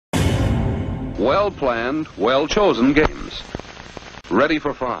Well-planned, well-chosen games. Ready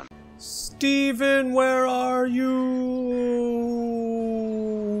for fun. Steven, where are you?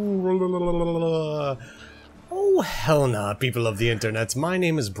 Oh, hell nah, people of the internet. My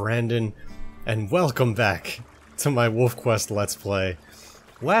name is Brandon, and welcome back to my Wolf Quest Let's Play.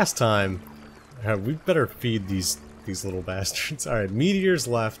 Last time, we better feed these little bastards. Alright, Meteor's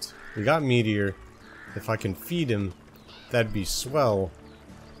left. We got Meteor. If I can feed him, that'd be swell.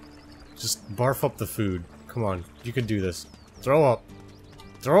 Just barf up the food. Come on, you can do this. Throw up.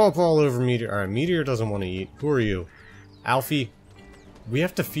 Throw up all over Meteor. Alright, Meteor doesn't want to eat. Who are you? Alfie? We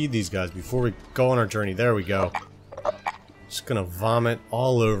have to feed these guys before we go on our journey. There we go. Just gonna vomit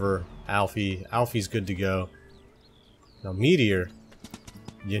all over Alfie. Alfie's good to go. Now, Meteor,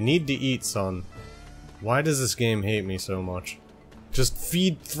 you need to eat, son. Why does this game hate me so much? Just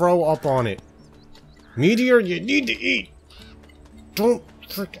throw up on it. Meteor, you need to eat! Don't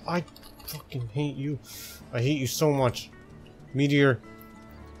I fucking hate you. I hate you so much. Meteor.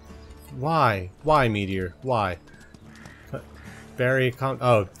 Why? Why, Meteor? Why? Barry,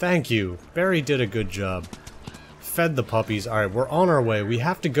 oh, thank you. Barry did a good job. Fed the puppies. Alright, we're on our way. We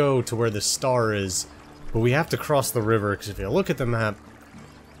have to go to where the star is, but we have to cross the river, because if you look at the map,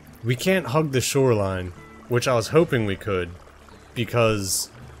 we can't hug the shoreline, which I was hoping we could,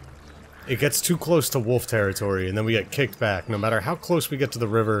 because it gets too close to wolf territory, and then we get kicked back. No matter how close we get to the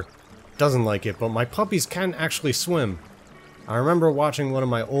river, doesn't like it, but my puppies can actually swim. I remember watching one of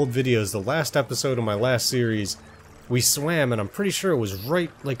my old videos, the last episode of my last series. We swam, and I'm pretty sure it was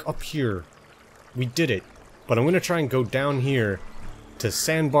right, like, up here. We did it. But I'm gonna try and go down here to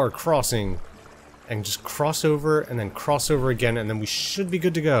Sandbar Crossing and just cross over and then cross over again, and then we should be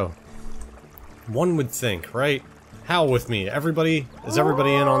good to go. One would think, right? Howl with me. Everybody? Is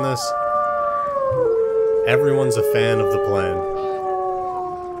everybody in on this? Everyone's a fan of the plan.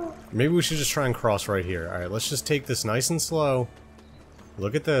 Maybe we should just try and cross right here. Alright, let's just take this nice and slow.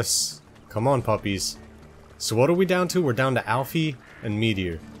 Look at this. Come on, puppies. So what are we down to? We're down to Alfie and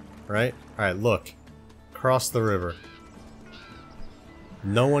Meteor, right? Alright, look. Cross the river.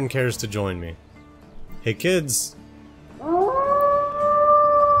 No one cares to join me. Hey, kids!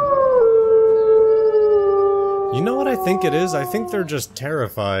 You know what I think it is? I think they're just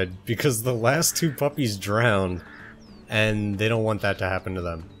terrified because the last two puppies drowned, and they don't want that to happen to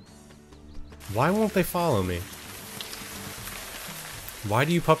them. Why won't they follow me? Why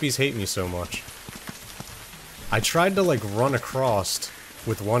do you puppies hate me so much? I tried to, like, run across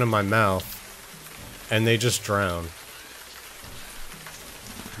with one in my mouth, and they just drown.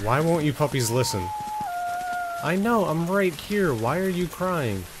 Why won't you puppies listen? I know, I'm right here. Why are you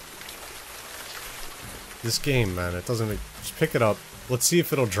crying? This game, man, it doesn't make... Just pick it up. Let's see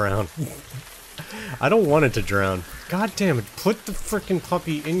if it'll drown. I don't want it to drown. God damn it, put the frickin'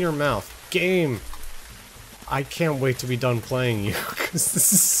 puppy in your mouth. Game! I can't wait to be done playing you, because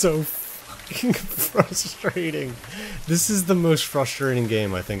this is so fucking frustrating. This is the most frustrating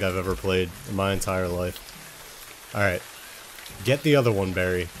game I think I've ever played in my entire life. Alright. Get the other one,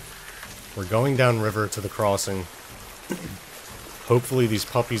 Barry. We're going downriver to the crossing. Hopefully these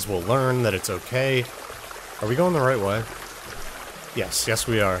puppies will learn that it's okay. Are we going the right way? Yes, yes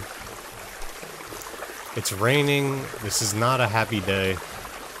we are. It's raining. This is not a happy day.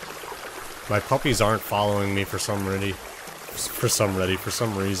 My puppies aren't following me for some reason.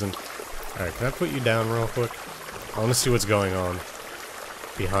 Alright, can I put you down real quick? I want to see what's going on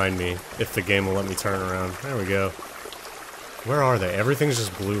behind me, if the game will let me turn around. There we go. Where are they? Everything's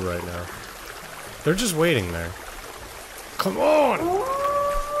just blue right now. They're just waiting there. Come on!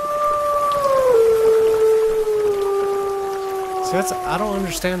 See, I don't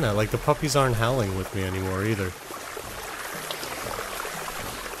understand that. Like, the puppies aren't howling with me anymore, either.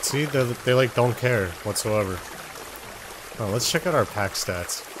 See, they like, don't care whatsoever. Oh, let's check out our pack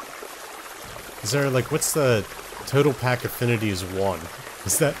stats. Is there, like, what's the total pack affinity is 1?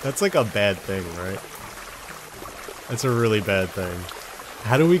 That's like a bad thing, right? That's a really bad thing.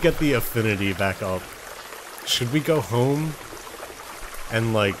 How do we get the affinity back up? Should we go home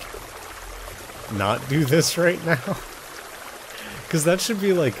and, like, not do this right now? Because that should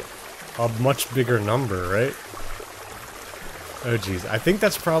be, like, a much bigger number, right? Oh jeez, I think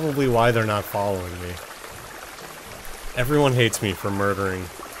that's probably why they're not following me. Everyone hates me for murdering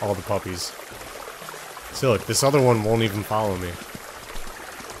all the puppies. See, look, this other one won't even follow me.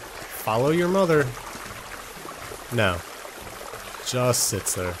 Follow your mother. No. Just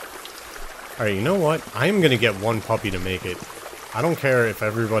sits there. Alright, you know what? I am gonna get one puppy to make it. I don't care if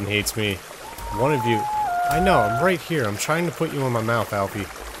everyone hates me. One of you... I know, I'm right here. I'm trying to put you in my mouth, Alfie.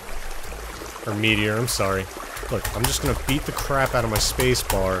 Or Meteor, I'm sorry. Look, I'm just gonna beat the crap out of my space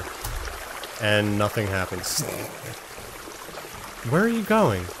bar and nothing happens. Where are you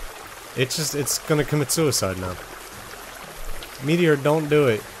going? It's gonna commit suicide now. Meteor, don't do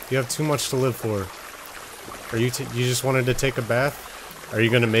it. You have too much to live for. You just wanted to take a bath? Are you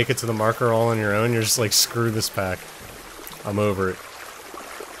gonna make it to the marker all on your own? You're just like, screw this pack. I'm over it.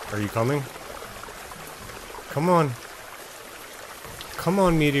 Are you coming? Come on. Come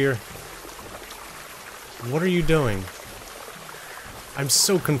on, Meteor. What are you doing? I'm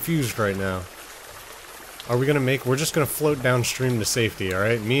so confused right now. Are we gonna we're just gonna float downstream to safety,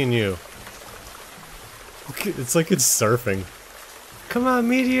 alright? Me and you. It's like it's surfing. Come on,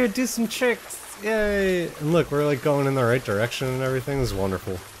 Meteor, do some tricks! Yay! And look, we're like going in the right direction and everything. This is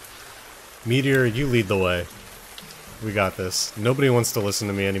wonderful. Meteor, you lead the way. We got this. Nobody wants to listen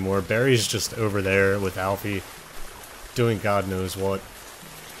to me anymore. Barry's just over there with Alfie, doing God knows what.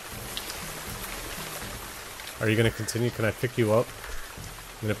 Are you gonna continue? Can I pick you up?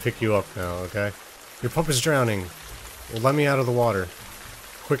 I'm gonna pick you up now, okay? Your pup is drowning. Well, let me out of the water.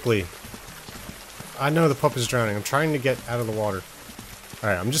 Quickly. I know the pup is drowning. I'm trying to get out of the water.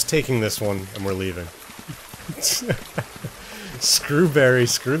 Alright, I'm just taking this one, and we're leaving. Screw Barry,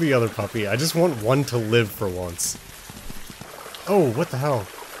 screw the other puppy. I just want one to live for once. Oh, what the hell?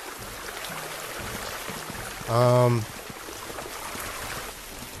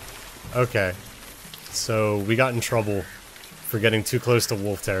 Okay. So, we got in trouble for getting too close to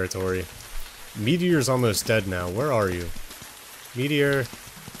wolf territory. Meteor's almost dead now. Where are you? Meteor.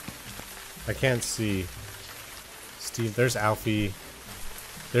 I can't see. Steve, there's Alfie.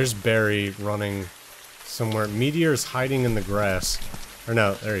 There's Barry running somewhere. Meteor's hiding in the grass. Or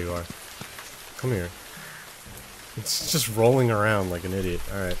no, there you are. Come here. It's just rolling around like an idiot.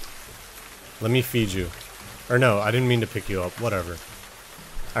 Alright. Let me feed you. Or no, I didn't mean to pick you up. Whatever.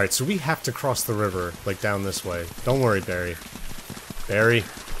 Alright, so we have to cross the river, like down this way. Don't worry, Barry. Barry,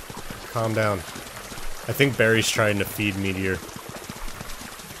 calm down. I think Barry's trying to feed Meteor.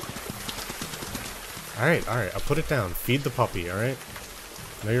 Alright, alright, I'll put it down. Feed the puppy, alright?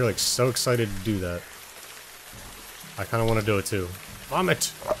 I know you're like so excited to do that. I kinda wanna do it too.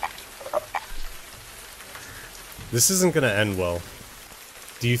 Vomit! This isn't gonna end well.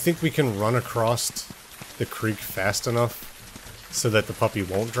 Do you think we can run across the creek fast enough so that the puppy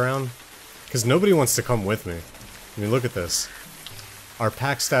won't drown? Because nobody wants to come with me. I mean, look at this. Our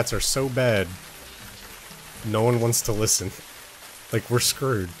pack stats are so bad, no one wants to listen. Like, we're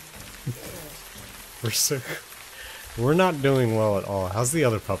screwed. We're not doing well at all. How's the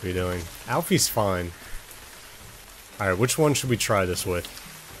other puppy doing? Alfie's fine. Alright, which one should we try this with?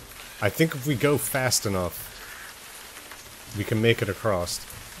 I think if we go fast enough, we can make it across.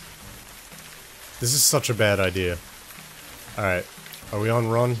 This is such a bad idea. Alright, are we on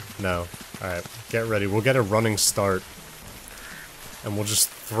run? No. Alright, get ready. We'll get a running start. And we'll just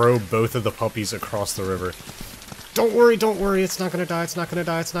throw both of the puppies across the river. Don't worry, it's not gonna die, it's not gonna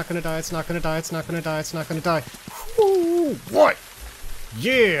die, it's not gonna die, it's not gonna die, it's not gonna die, it's not gonna die. Woo! What?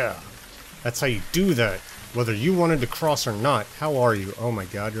 Yeah! That's how you do that. Whether you wanted to cross or not. How are you? Oh my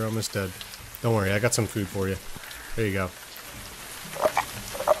god, you're almost dead. Don't worry, I got some food for you. There you go.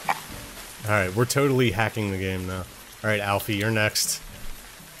 Alright, we're totally hacking the game now. Alright, Alfie, you're next.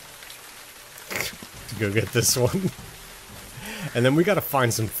 To go get this one. And then we gotta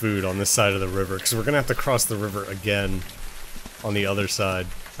find some food on this side of the river, because we're gonna have to cross the river again on the other side.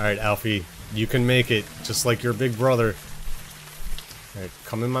 Alright, Alfie, you can make it, just like your big brother. Alright,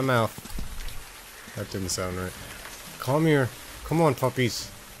 come in my mouth. That didn't sound right. Come here. Come on,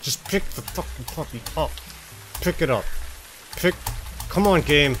 puppies. Just pick the fucking puppy up. Pick it up. Come on,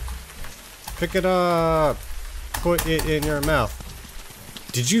 game. Pick it up. Put it in your mouth.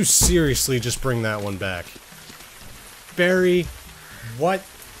 Did you seriously just bring that one back? Barry, what?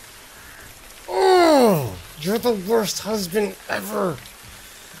 Oh, you're the worst husband ever.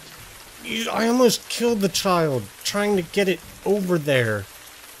 I almost killed the child trying to get it over there.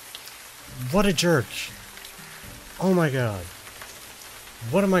 What a jerk. Oh my god.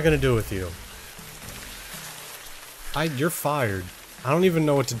 What am I gonna do with you? You're fired. I don't even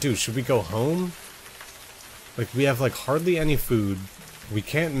know what to do. Should we go home? Like, we have like hardly any food. We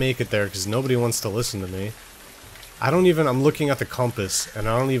can't make it there because nobody wants to listen to me. I'm looking at the compass, and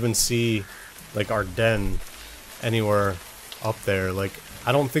I don't even see, like, our den anywhere up there. Like,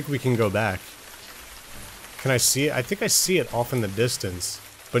 I don't think we can go back. Can I see it? I think I see it off in the distance,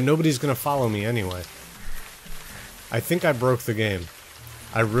 but nobody's gonna follow me anyway. I think I broke the game.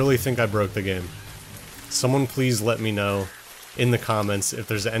 I really think I broke the game. Someone please let me know in the comments if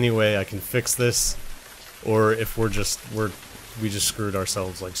there's any way I can fix this, or if we just screwed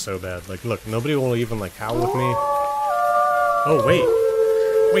ourselves, like, so bad. Like, look, nobody will even, like, howl with me. Oh, wait.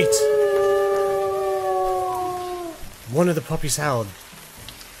 One of the puppies howled.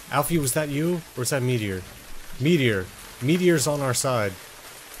 Alfie, was that you? Or is that Meteor? Meteor. Meteor's on our side.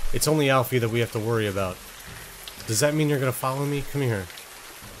 It's only Alfie that we have to worry about. Does that mean you're gonna follow me? Come here.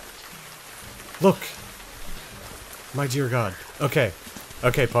 Look! My dear God. Okay.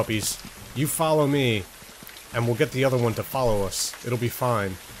 Okay, puppies. You follow me, and we'll get the other one to follow us. It'll be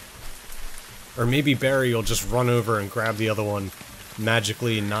fine. Or maybe Barry will just run over and grab the other one,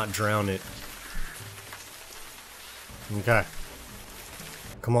 magically not drown it. Okay.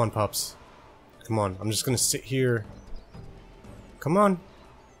 Come on, pups. Come on, I'm just gonna sit here. Come on.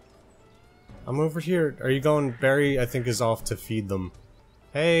 I'm over here. Are you going? Barry, I think, is off to feed them.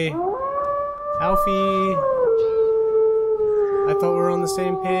 Hey! Alfie! I thought we were on the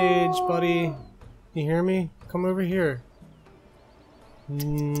same page, buddy. You hear me? Come over here.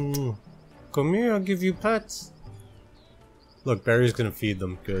 Come here, I'll give you pets. Look, Barry's gonna feed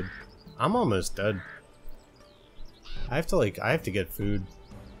them. Good. I'm almost dead. I have to get food.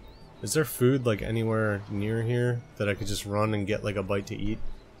 Is there food, like, anywhere near here that I could just run and get, like, a bite to eat?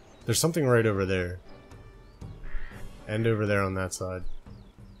 There's something right over there. And over there on that side.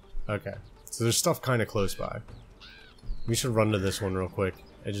 Okay. So there's stuff kind of close by. We should run to this one real quick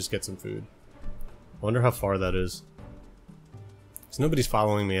and just get some food. I wonder how far that is. Because nobody's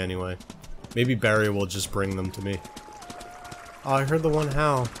following me anyway. Maybe Barry will just bring them to me. Oh, I heard the one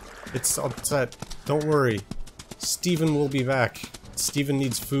howl. It's upset. Don't worry. Steven will be back. Steven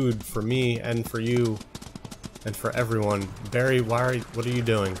needs food for me and for you and for everyone. Barry, what are you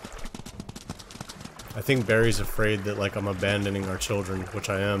doing? I think Barry's afraid that, like, I'm abandoning our children, which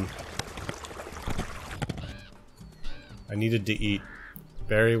I am. I needed to eat.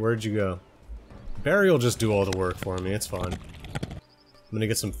 Barry, where'd you go? Barry will just do all the work for me, it's fine. I'm gonna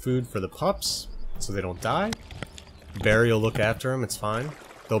get some food for the pups, so they don't die. Barry will look after them, it's fine.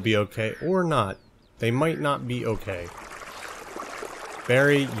 They'll be okay, or not. They might not be okay.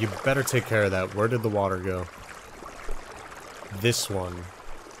 Barry, you better take care of that. Where did the water go? This one.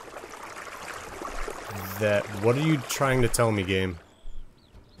 What are you trying to tell me, game?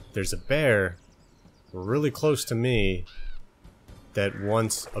 There's a bear really close to me that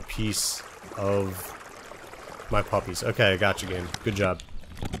wants a piece of my puppies. Okay, I got you, game. Good job.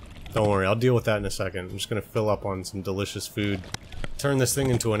 Don't worry, I'll deal with that in a second. I'm just gonna fill up on some delicious food, turn this thing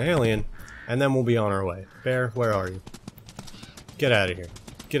into an alien, and then we'll be on our way. Bear, where are you? Get out of here.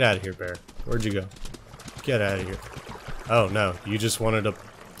 Get out of here, Bear. Where'd you go? Get out of here. Oh, no. You just wanted to...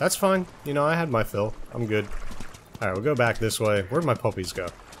 That's fine. You know, I had my fill. I'm good. Alright, we'll go back this way. Where'd my puppies go?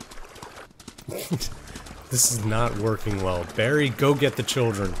 This is not working well. Barry, go get the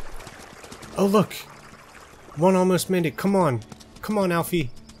children. Oh, look! One almost made it. Come on. Come on,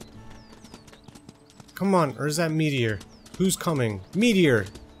 Alfie. Come on. Or is that Meteor? Who's coming? Meteor!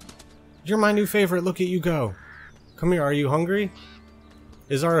 You're my new favorite. Look at you go. Come here. Are you hungry?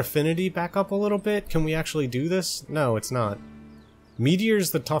 Is our affinity back up a little bit? Can we actually do this? No, it's not.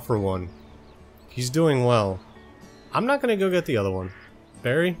 Meteor's the tougher one. He's doing well. I'm not gonna go get the other one.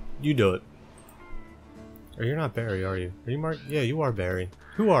 Barry, you do it. Or you're not Barry, are you? Are you Mark? Yeah, you are Barry.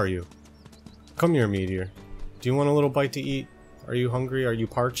 Who are you? Come here, Meteor. Do you want a little bite to eat? Are you hungry? Are you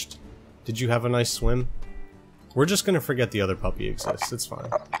parched? Did you have a nice swim? We're just gonna forget the other puppy exists. It's fine.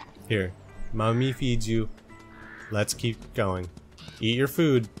 Here. Mommy feeds you. Let's keep going. Eat your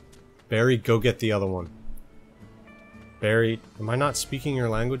food. Barry, go get the other one. Barry, am I not speaking your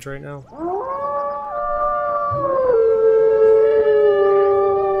language right now?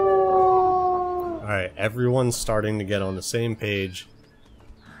 Alright, everyone's starting to get on the same page.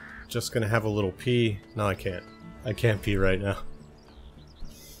 Just gonna have a little pee. No, I can't. I can't pee right now.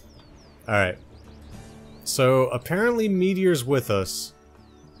 Alright. So, apparently Meteor's with us.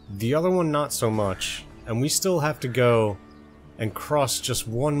 The other one not so much. And we still have to go and cross just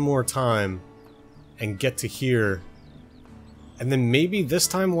one more time and get to here. And then maybe this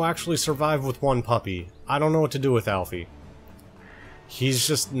time we'll actually survive with one puppy. I don't know what to do with Alfie. He's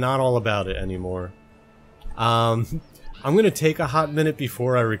just not all about it anymore. I'm gonna take a hot minute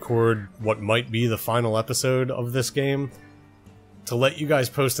before I record what might be the final episode of this game to let you guys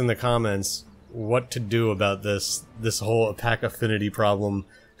post in the comments what to do about this whole pack affinity problem,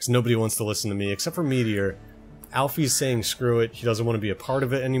 because nobody wants to listen to me except for Meteor. Alfie's saying screw it, he doesn't want to be a part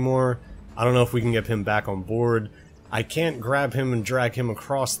of it anymore. I don't know if we can get him back on board. I can't grab him and drag him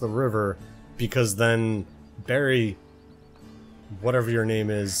across the river, because then Barry, whatever your name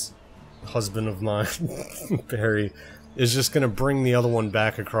is, husband of mine, Barry, is just gonna bring the other one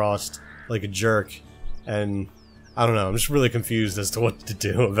back across like a jerk, and I don't know, I'm just really confused as to what to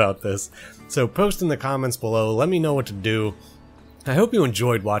do about this. So post in the comments below, let me know what to do. I hope you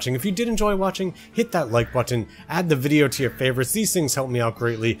enjoyed watching. If you did enjoy watching, hit that like button, add the video to your favorites. These things help me out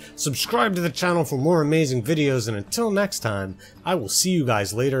greatly. Subscribe to the channel for more amazing videos, and until next time, I will see you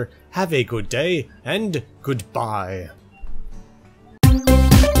guys later. Have a good day, and goodbye.